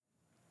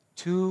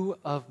Two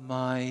of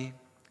my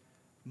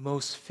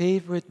most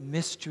favorite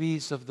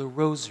mysteries of the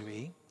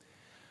Rosary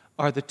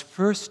are the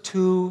first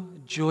two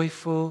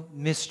joyful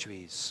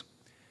mysteries.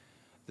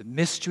 The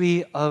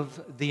mystery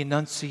of the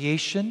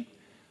Annunciation,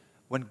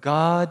 when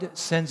God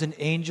sends an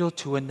angel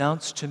to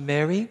announce to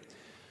Mary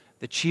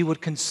that she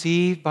would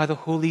conceive by the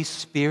Holy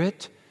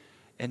Spirit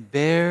and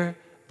bear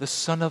the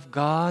Son of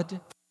God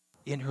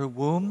in her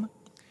womb.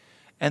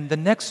 And the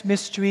next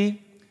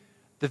mystery,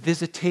 the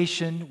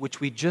Visitation, which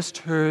we just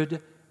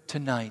heard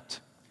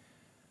tonight.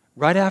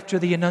 Right after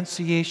the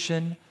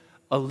Annunciation,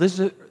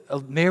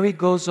 Mary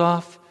goes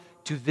off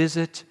to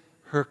visit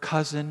her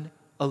cousin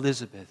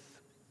Elizabeth.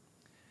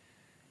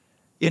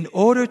 In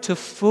order to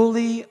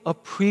fully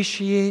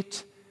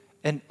appreciate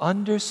and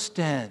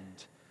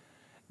understand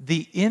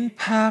the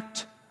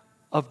impact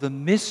of the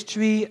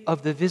mystery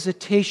of the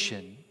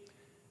Visitation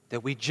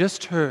that we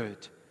just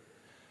heard,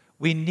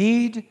 we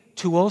need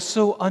to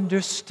also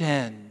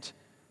understand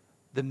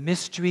the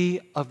mystery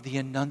of the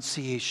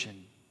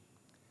Annunciation.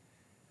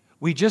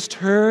 We just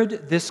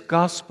heard this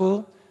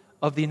Gospel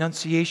of the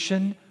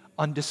Annunciation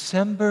on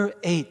December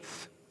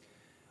 8th,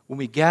 when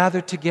we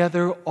gathered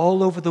together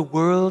all over the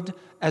world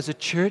as a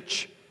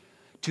church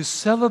to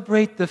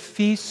celebrate the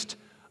feast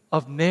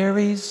of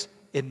Mary's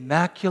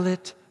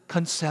Immaculate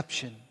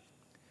Conception.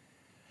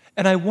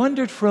 And I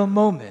wondered for a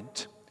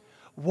moment,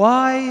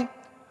 why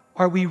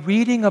are we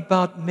reading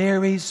about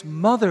Mary's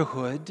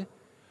motherhood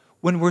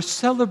when we're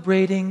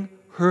celebrating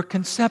her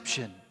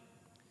conception?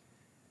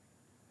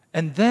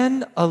 And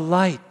then a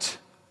light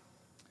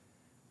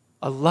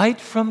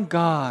from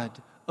God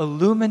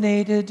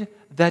illuminated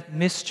that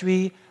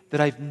mystery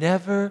that I've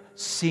never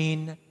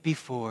seen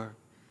before.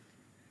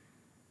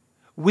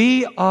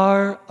 We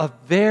are a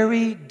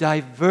very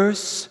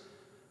diverse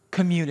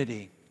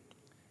community.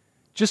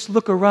 Just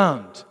look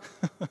around.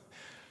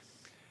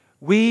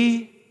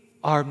 We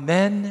are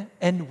men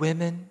and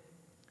women,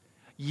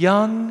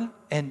 young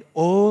and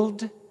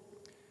old.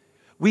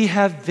 We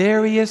have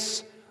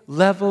various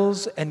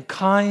levels and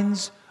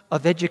kinds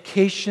of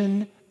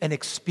education and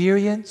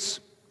experience,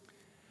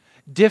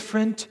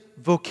 different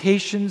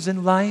vocations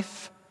in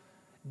life,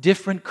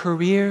 different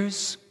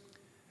careers,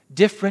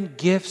 different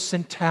gifts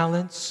and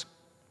talents.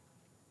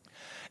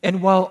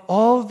 And while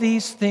all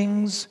these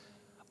things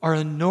are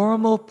a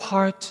normal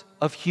part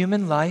of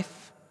human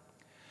life,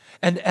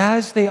 and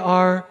as they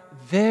are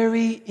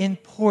very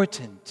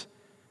important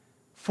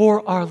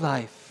for our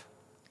life,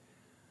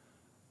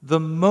 the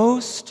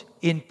most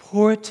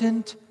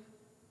important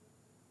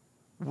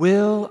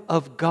will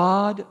of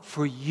God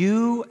for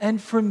you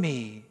and for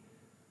me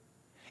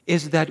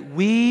is that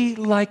we,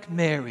 like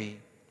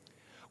Mary,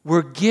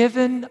 were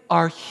given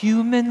our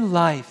human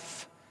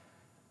life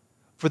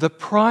for the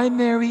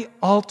primary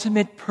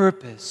ultimate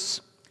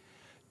purpose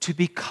to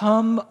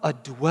become a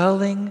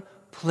dwelling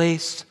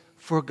place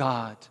for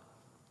God.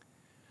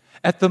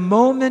 At the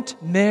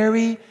moment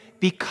Mary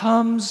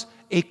becomes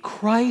a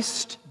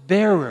Christ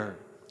bearer,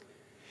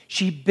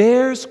 she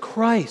bears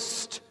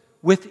Christ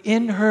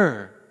within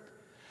her.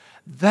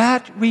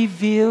 That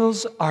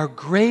reveals our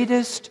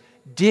greatest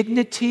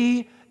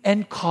dignity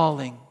and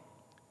calling.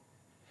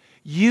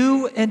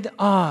 You and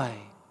I,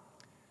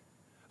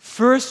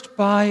 first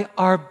by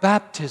our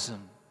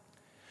baptism,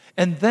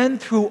 and then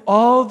through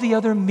all the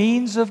other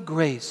means of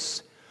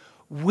grace,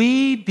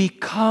 we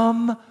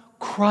become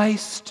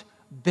Christ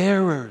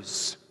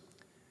bearers.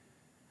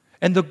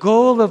 And the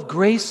goal of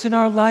grace in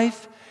our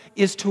life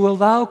is to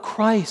allow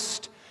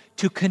Christ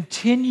to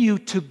continue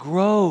to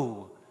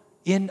grow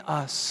in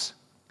us,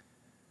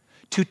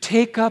 to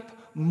take up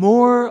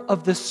more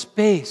of the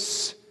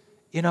space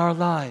in our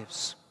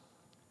lives.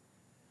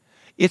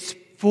 It's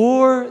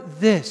for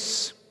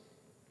this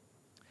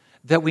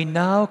that we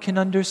now can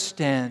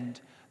understand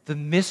the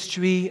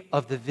mystery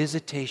of the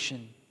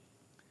Visitation.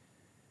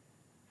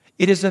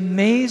 It is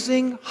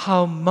amazing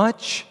how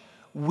much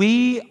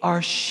we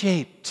are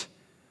shaped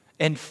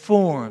and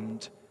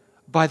formed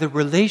by the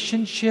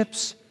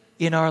relationships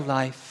in our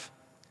life,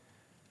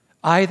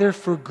 either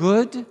for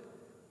good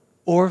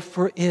or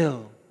for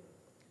ill.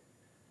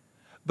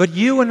 But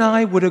you and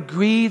I would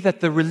agree that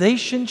the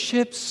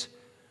relationships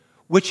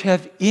which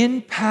have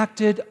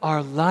impacted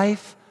our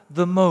life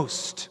the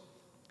most,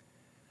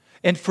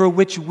 and for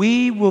which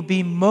we will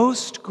be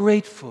most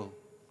grateful,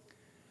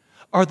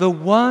 are the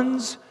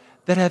ones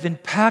that have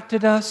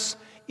impacted us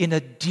in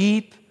a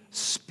deep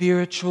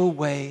spiritual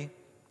way.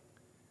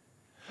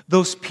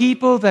 Those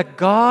people that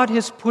God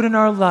has put in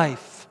our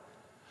life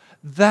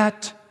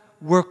that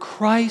were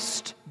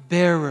Christ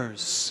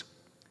bearers.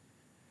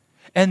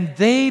 And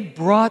they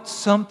brought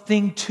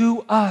something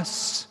to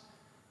us,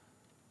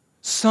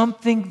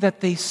 something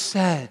that they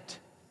said.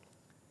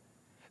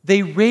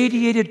 They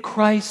radiated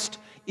Christ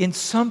in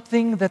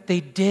something that they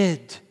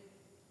did.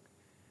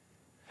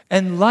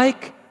 And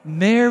like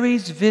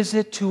Mary's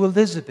visit to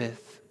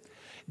Elizabeth,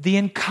 the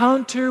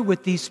encounter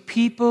with these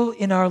people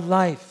in our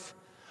life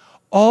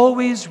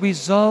always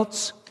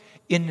results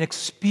in an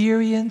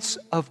experience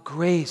of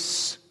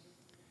grace,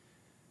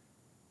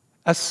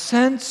 a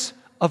sense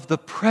of the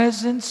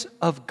presence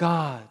of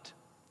God.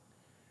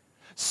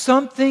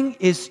 Something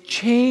is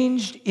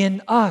changed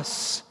in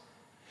us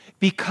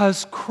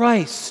because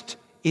Christ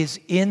is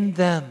in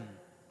them.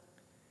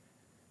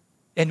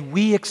 And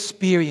we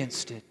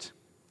experienced it.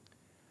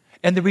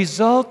 And the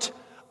result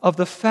of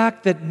the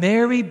fact that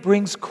Mary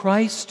brings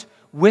Christ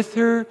with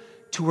her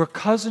to her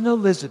cousin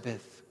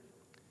Elizabeth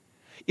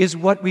is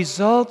what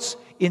results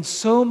in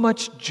so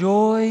much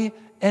joy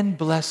and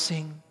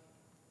blessing.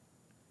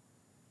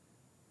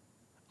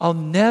 I'll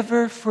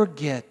never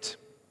forget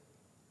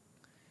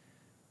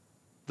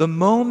the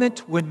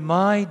moment when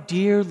my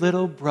dear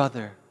little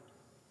brother,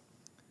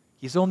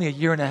 he's only a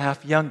year and a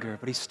half younger,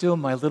 but he's still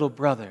my little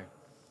brother.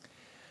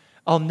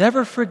 I'll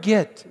never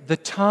forget the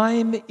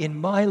time in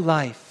my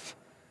life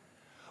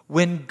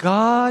when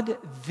God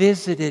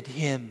visited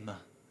him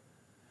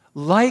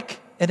like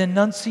an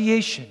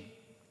annunciation.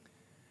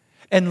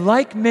 And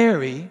like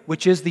Mary,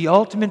 which is the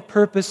ultimate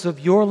purpose of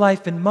your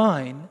life and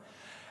mine,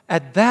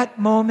 at that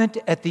moment,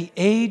 at the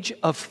age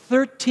of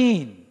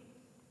 13,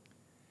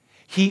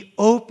 he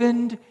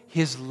opened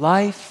his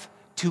life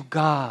to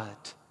God.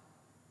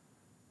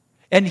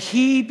 And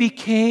he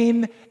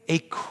became a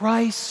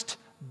Christ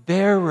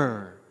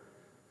bearer.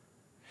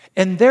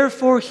 And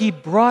therefore, he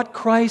brought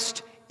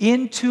Christ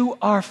into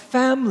our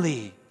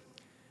family,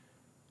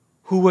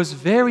 who was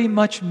very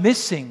much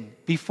missing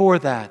before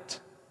that,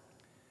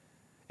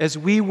 as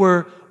we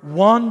were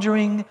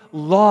wandering,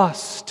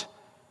 lost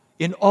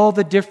in all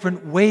the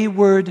different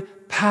wayward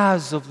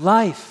paths of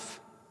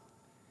life.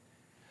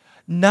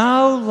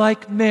 Now,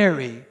 like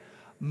Mary,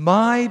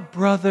 my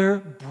brother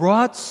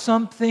brought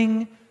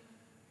something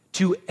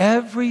to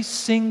every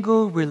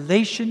single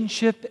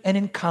relationship and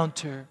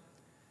encounter.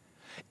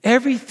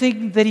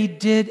 Everything that he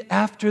did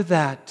after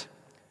that,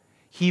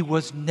 he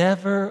was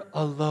never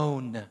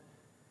alone.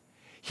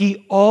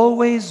 He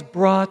always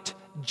brought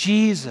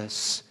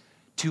Jesus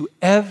to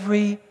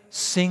every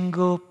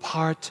single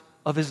part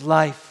of his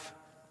life.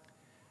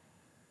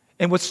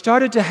 And what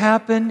started to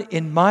happen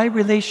in my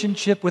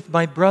relationship with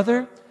my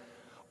brother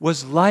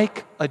was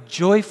like a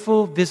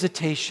joyful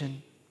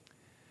visitation,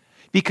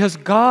 because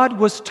God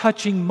was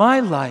touching my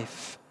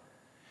life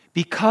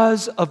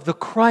because of the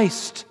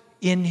Christ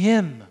in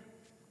him.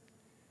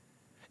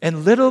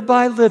 And little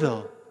by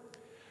little,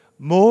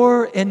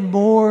 more and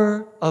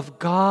more of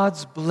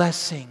God's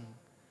blessing,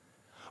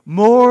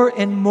 more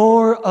and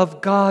more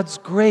of God's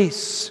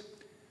grace,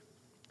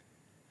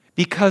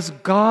 because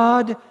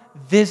God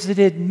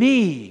visited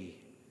me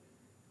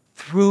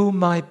through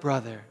my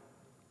brother.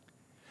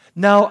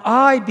 Now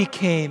I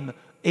became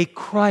a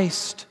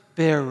Christ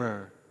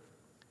bearer.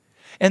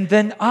 And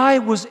then I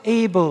was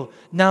able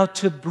now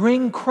to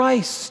bring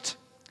Christ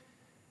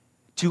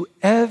to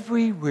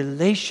every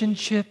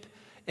relationship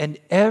and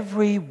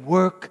every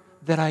work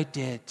that I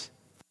did.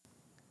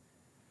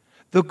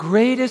 The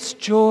greatest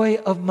joy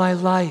of my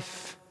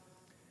life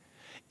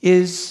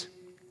is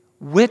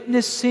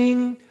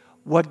witnessing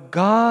what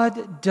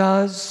God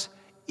does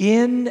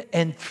in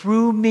and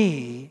through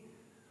me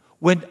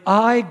when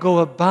I go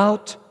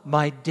about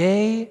my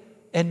day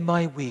and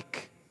my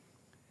week.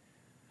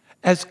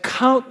 As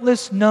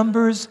countless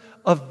numbers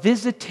of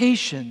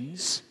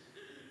visitations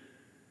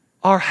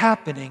are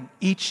happening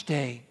each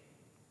day.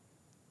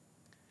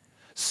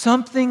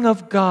 Something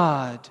of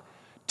God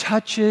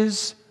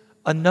touches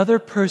another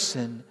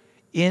person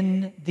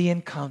in the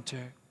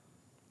encounter.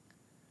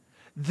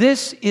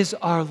 This is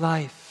our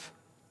life.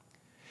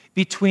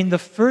 Between the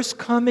first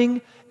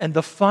coming and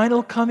the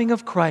final coming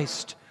of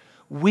Christ,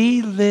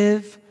 we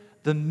live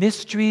the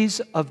mysteries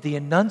of the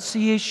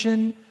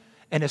Annunciation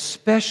and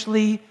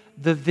especially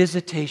the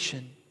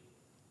visitation.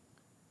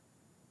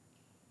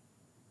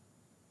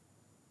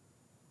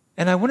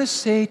 And I want to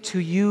say to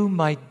you,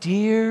 my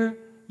dear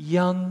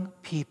young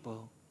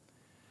people,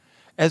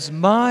 as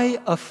my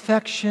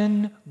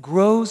affection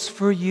grows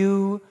for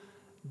you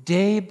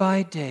day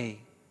by day,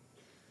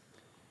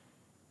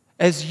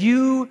 as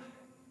you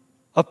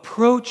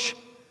approach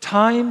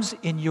times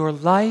in your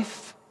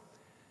life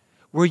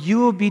where you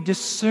will be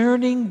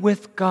discerning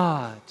with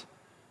God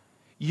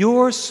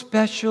your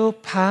special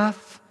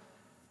path,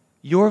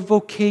 your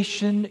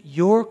vocation,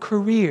 your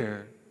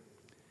career,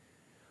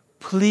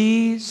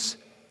 please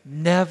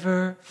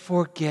never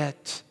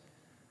forget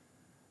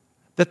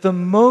that the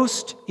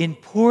most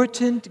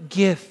important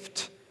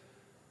gift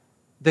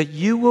that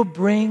you will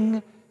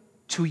bring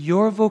to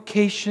your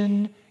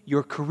vocation,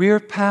 your career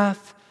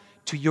path,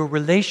 to your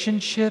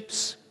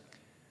relationships,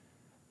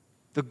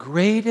 the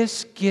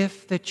greatest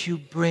gift that you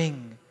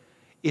bring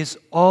is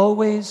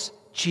always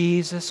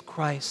Jesus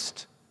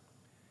Christ.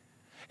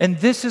 And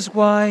this is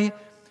why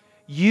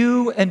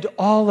you and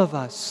all of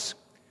us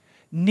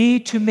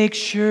need to make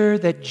sure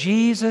that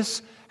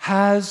Jesus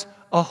has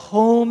a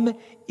home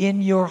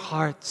in your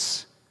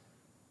hearts,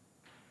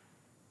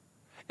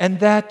 and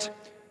that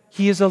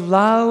He is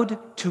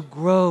allowed to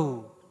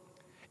grow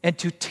and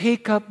to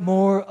take up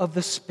more of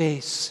the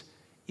space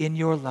in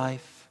your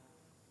life.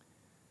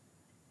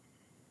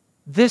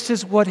 This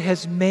is what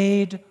has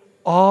made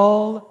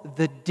all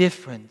the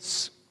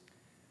difference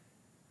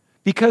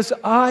Because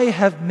I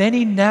have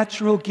many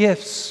natural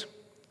gifts.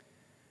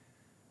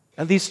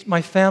 At least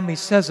my family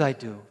says I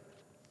do.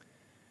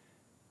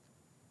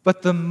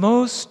 But the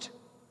most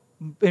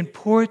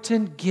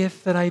important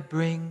gift that I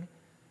bring,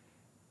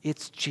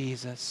 it's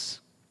Jesus.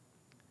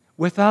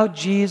 Without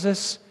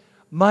Jesus,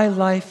 my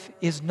life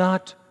is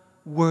not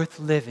worth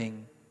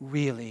living,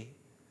 really.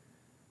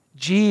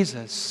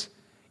 Jesus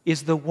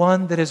is the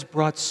one that has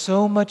brought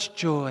so much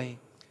joy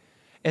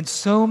and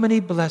so many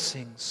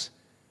blessings.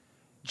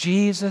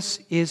 Jesus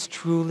is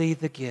truly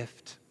the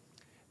gift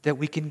that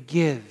we can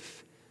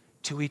give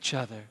to each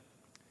other.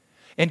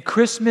 And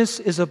Christmas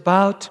is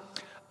about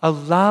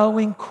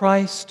allowing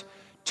Christ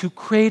to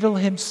cradle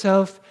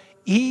himself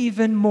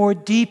even more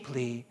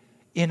deeply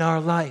in our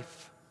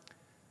life,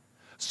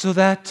 so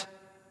that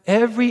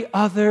every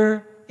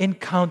other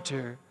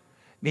encounter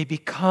may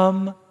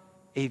become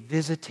a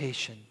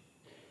visitation.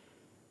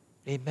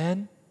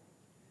 Amen?